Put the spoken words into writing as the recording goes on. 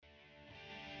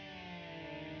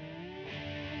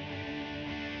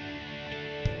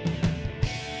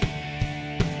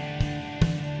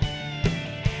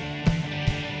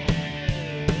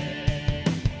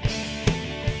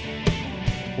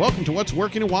Welcome to What's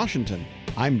Working in Washington.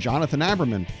 I'm Jonathan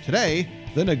Aberman. Today,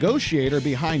 the negotiator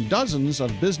behind dozens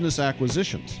of business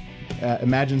acquisitions.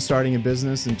 Imagine starting a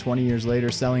business and 20 years later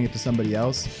selling it to somebody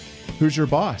else. Who's your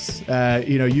boss?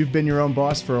 You've been your own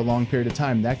boss for a long period of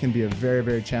time. That can be a very,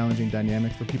 very challenging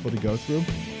dynamic for people to go through.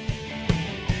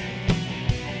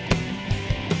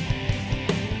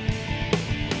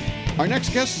 Our next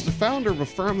guest is the founder of a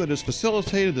firm that has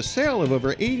facilitated the sale of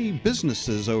over 80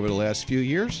 businesses over the last few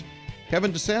years.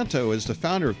 Kevin DeSanto is the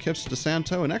founder of Kipps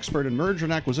DeSanto, an expert in merger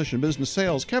and acquisition business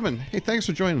sales. Kevin, hey, thanks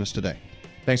for joining us today.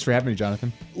 Thanks for having me,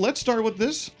 Jonathan. Let's start with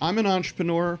this. I'm an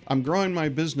entrepreneur. I'm growing my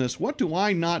business. What do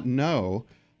I not know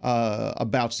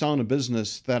about selling a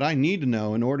business that I need to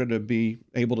know in order to be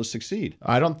able to succeed?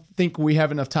 I don't think we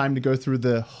have enough time to go through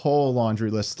the whole laundry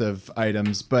list of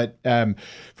items, but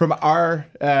from our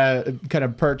kind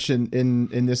of perch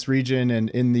in this region and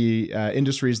in the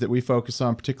industries that we focus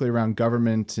on, particularly around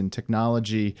government and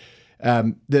technology,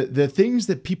 the things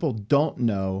that people don't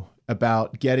know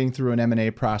about getting through an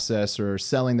M&A process or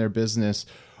selling their business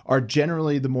are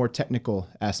generally the more technical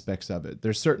aspects of it.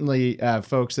 There's certainly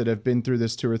folks that have been through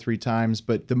this 2 or 3 times,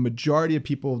 but the majority of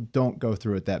people don't go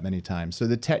through it that many times. So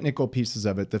the technical pieces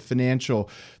of it, the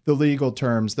financial, the legal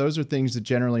terms, those are things that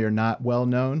generally are not well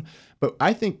known. But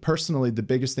I think personally, the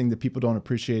biggest thing that people don't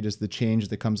appreciate is the change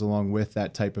that comes along with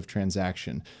that type of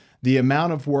transaction. The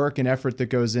amount of work and effort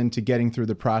that goes into getting through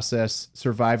the process,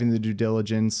 surviving the due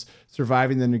diligence,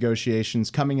 surviving the negotiations,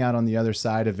 coming out on the other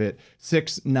side of it,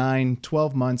 6, 9,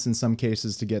 12 months in some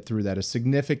cases to get through that, a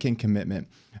significant commitment.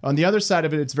 On the other side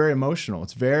of it, it's very emotional.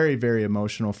 It's very, very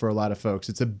emotional for a lot of folks.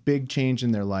 It's a big change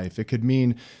in their life. It could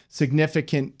mean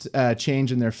significant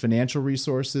change in their financial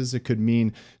resources. It could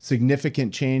mean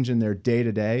significant change in their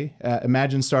day-to-day.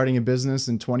 Imagine starting a business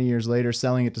and 20 years later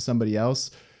selling it to somebody else.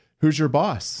 Who's your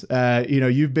boss?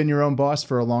 You've been your own boss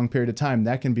for a long period of time.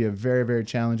 That can be a very, very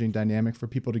challenging dynamic for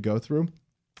people to go through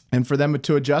and for them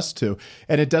to adjust to.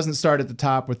 And it doesn't start at the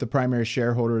top with the primary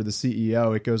shareholder or the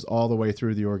CEO. It goes all the way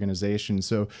through the organization.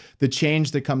 So the change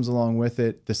that comes along with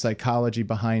it, the psychology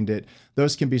behind it,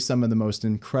 those can be some of the most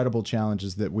incredible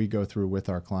challenges that we go through with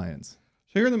our clients.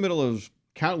 So you're in the middle of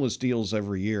countless deals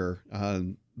every year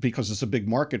because it's a big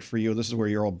market for you. This is where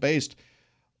you're all based.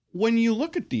 When you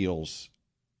look at deals,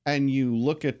 and you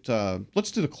look at, let's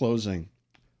do the closing.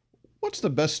 What's the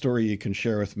best story you can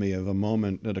share with me of a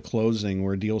moment at a closing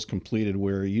where a deal's completed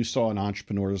where you saw an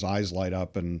entrepreneur's eyes light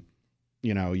up and,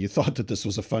 you thought that this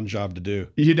was a fun job to do?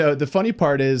 The funny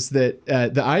part is that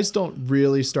the eyes don't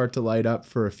really start to light up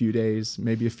for a few days,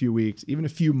 maybe a few weeks, even a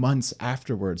few months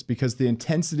afterwards, because the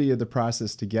intensity of the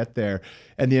process to get there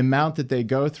and the amount that they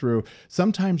go through,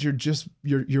 sometimes you're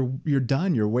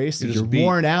done, you're wasted, you're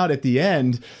worn out at the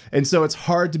end. And so it's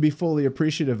hard to be fully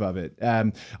appreciative of it.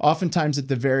 Oftentimes at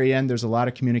the very end, there's a lot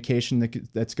of communication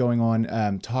that's going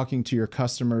on, talking to your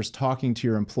customers, talking to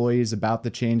your employees about the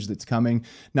change that's coming.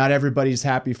 Not everybody's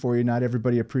happy for you. Not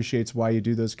everybody appreciates why you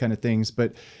do those kind of things,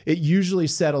 but it usually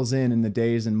settles in the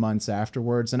days and months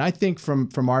afterwards. And I think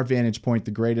from our vantage point,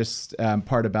 the greatest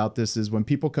part about this is when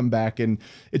people come back and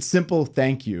it's simple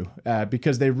thank you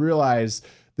because they realize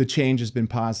the change has been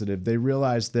positive. They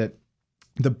realize that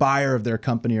the buyer of their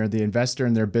company or the investor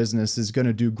in their business is going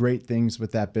to do great things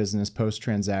with that business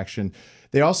post-transaction.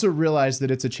 They also realize that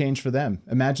it's a change for them.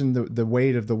 Imagine the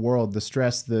weight of the world, the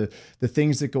stress, the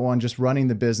things that go on just running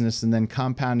the business and then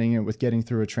compounding it with getting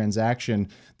through a transaction.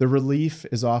 The relief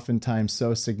is oftentimes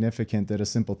so significant that a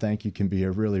simple thank you can be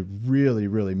a really, really,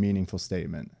 really meaningful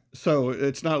statement. So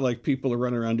it's not like people are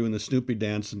running around doing the Snoopy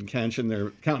dance and counting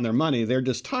their money. They're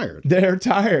just tired. They're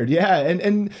tired, yeah.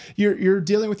 And you're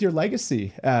dealing with your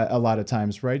legacy a lot of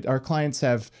times, right? Our clients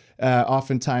have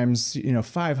oftentimes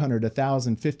 500,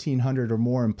 1,000, 1,500 or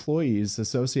more employees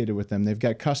associated with them. They've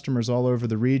got customers all over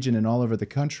the region and all over the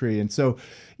country, and so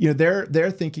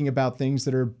they're thinking about things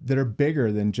that are bigger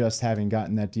than just having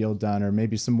gotten that deal done or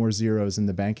maybe some more zeros in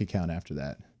the bank account after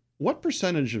that. What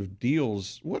percentage of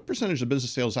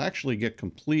business sales actually get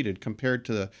completed compared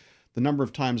to the number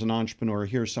of times an entrepreneur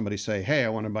hears somebody say, hey, I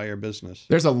want to buy your business?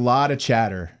 There's a lot of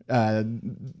chatter.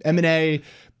 M&A,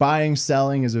 buying,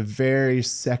 selling is a very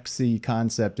sexy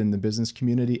concept in the business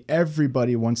community.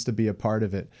 Everybody wants to be a part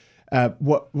of it.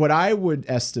 What I would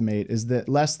estimate is that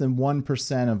less than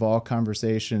 1% of all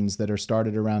conversations that are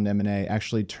started around M&A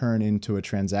actually turn into a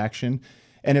transaction.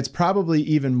 And it's probably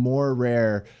even more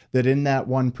rare that in that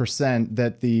 1%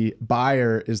 that the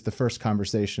buyer is the first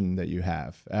conversation that you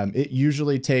have. It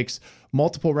usually takes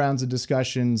multiple rounds of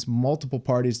discussions, multiple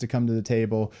parties to come to the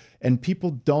table, and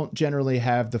people don't generally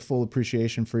have the full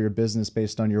appreciation for your business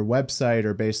based on your website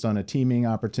or based on a teaming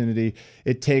opportunity.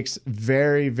 It takes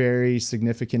very, very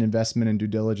significant investment and due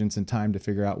diligence and time to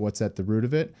figure out what's at the root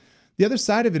of it. The other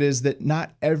side of it is that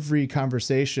not every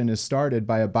conversation is started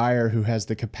by a buyer who has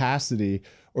the capacity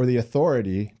or the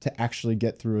authority to actually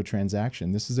get through a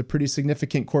transaction. This is a pretty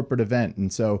significant corporate event.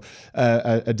 And so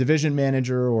a division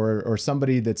manager or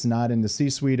somebody that's not in the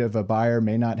C-suite of a buyer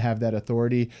may not have that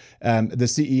authority. The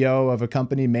CEO of a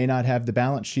company may not have the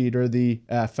balance sheet or the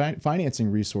financing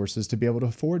resources to be able to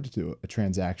afford to do a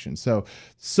transaction.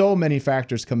 So many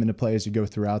factors come into play as you go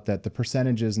throughout that. The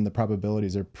percentages and the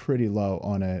probabilities are pretty low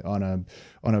on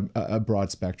a broad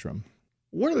spectrum.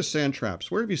 What are the sand traps?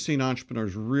 Where have you seen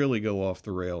entrepreneurs really go off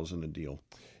the rails in a deal?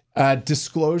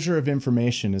 Disclosure of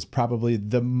information is probably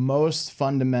the most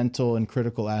fundamental and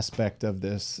critical aspect of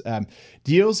this.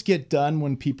 Deals get done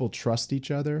when people trust each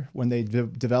other, when they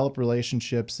develop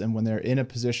relationships, and when they're in a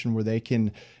position where they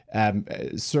can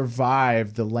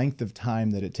survive the length of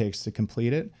time that it takes to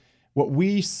complete it. What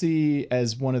we see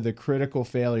as one of the critical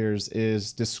failures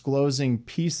is disclosing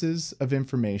pieces of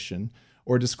information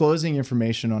or disclosing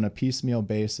information on a piecemeal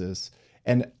basis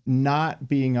and not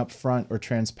being upfront or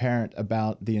transparent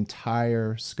about the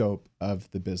entire scope of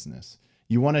the business.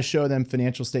 You want to show them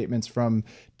financial statements from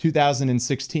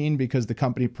 2016 because the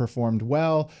company performed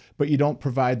well, but you don't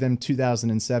provide them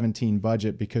 2017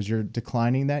 budget because you're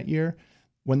declining that year.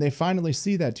 When they finally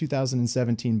see that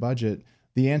 2017 budget,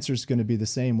 the answer is going to be the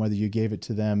same whether you gave it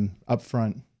to them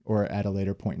upfront or at a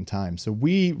later point in time. So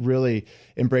we really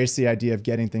embrace the idea of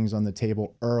getting things on the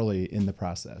table early in the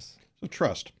process. So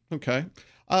trust. Okay.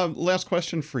 Last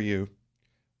question for you.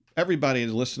 Everybody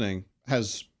listening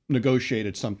has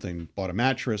negotiated something, bought a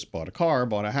mattress, bought a car,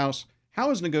 bought a house. How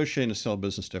is negotiating to sell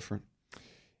business different?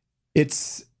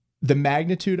 It's the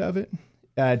magnitude of it.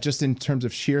 Just in terms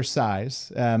of sheer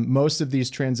size, most of these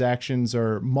transactions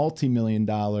are multi-million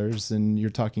dollars, and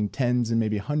you're talking tens and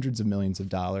maybe hundreds of millions of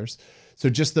dollars. So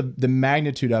just the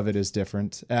magnitude of it is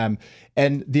different. And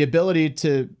the ability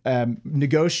to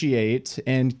negotiate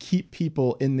and keep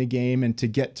people in the game and to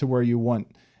get to where you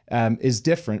want is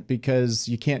different because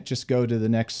you can't just go to the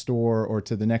next store or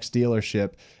to the next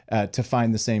dealership to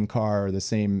find the same car or the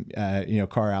same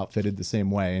car outfitted the same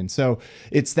way. And so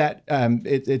it's that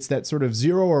it's that sort of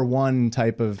 0 or 1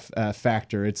 type of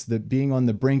factor. It's the being on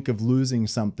the brink of losing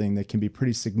something that can be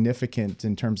pretty significant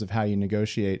in terms of how you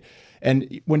negotiate.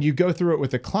 And when you go through it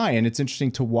with a client, it's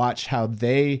interesting to watch how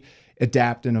they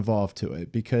adapt and evolve to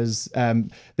it because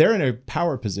they're in a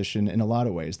power position in a lot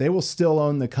of ways. They will still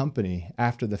own the company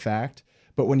after the fact,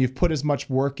 but when you've put as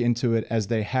much work into it as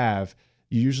they have,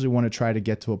 you usually want to try to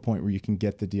get to a point where you can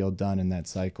get the deal done in that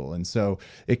cycle. And so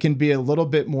it can be a little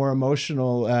bit more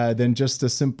emotional than just a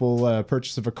simple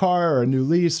purchase of a car or a new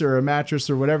lease or a mattress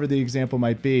or whatever the example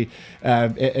might be.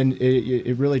 And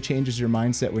it really changes your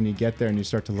mindset when you get there and you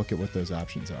start to look at what those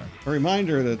options are. A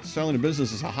reminder that selling a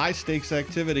business is a high-stakes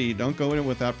activity. Don't go in it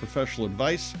without professional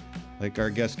advice. Like our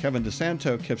guest, Kevin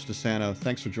DeSanto, Kips DeSanto.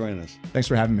 Thanks for joining us. Thanks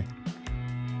for having me.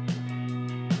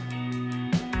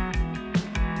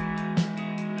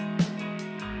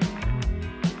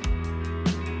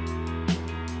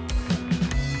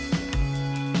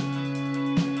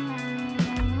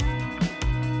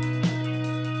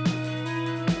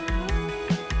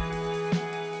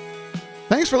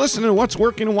 Thanks for listening to What's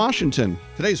Working in Washington.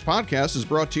 Today's podcast is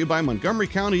brought to you by Montgomery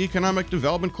County Economic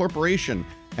Development Corporation,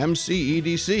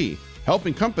 MCEDC,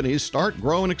 helping companies start,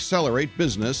 grow, and accelerate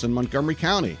business in Montgomery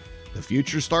County. The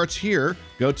future starts here.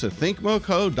 Go to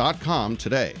thinkmoco.com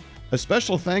today. A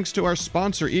special thanks to our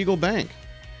sponsor, Eagle Bank.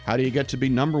 How do you get to be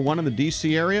 #1 in the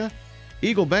DC area?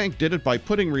 Eagle Bank did it by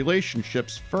putting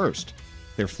relationships first.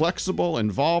 They're flexible,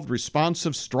 involved,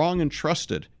 responsive, strong, and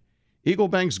trusted. Eagle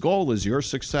Bank's goal is your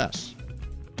success.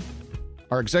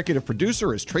 Our executive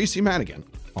producer is Tracy Madigan.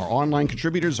 Our online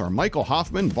contributors are Michael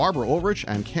Hoffman, Barbara Ulrich,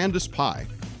 and Candace Pye.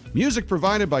 Music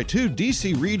provided by 2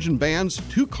 DC region bands,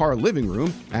 2 Car Living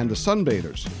Room, and the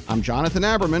Sunbathers. I'm Jonathan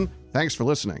Aberman. Thanks for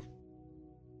listening.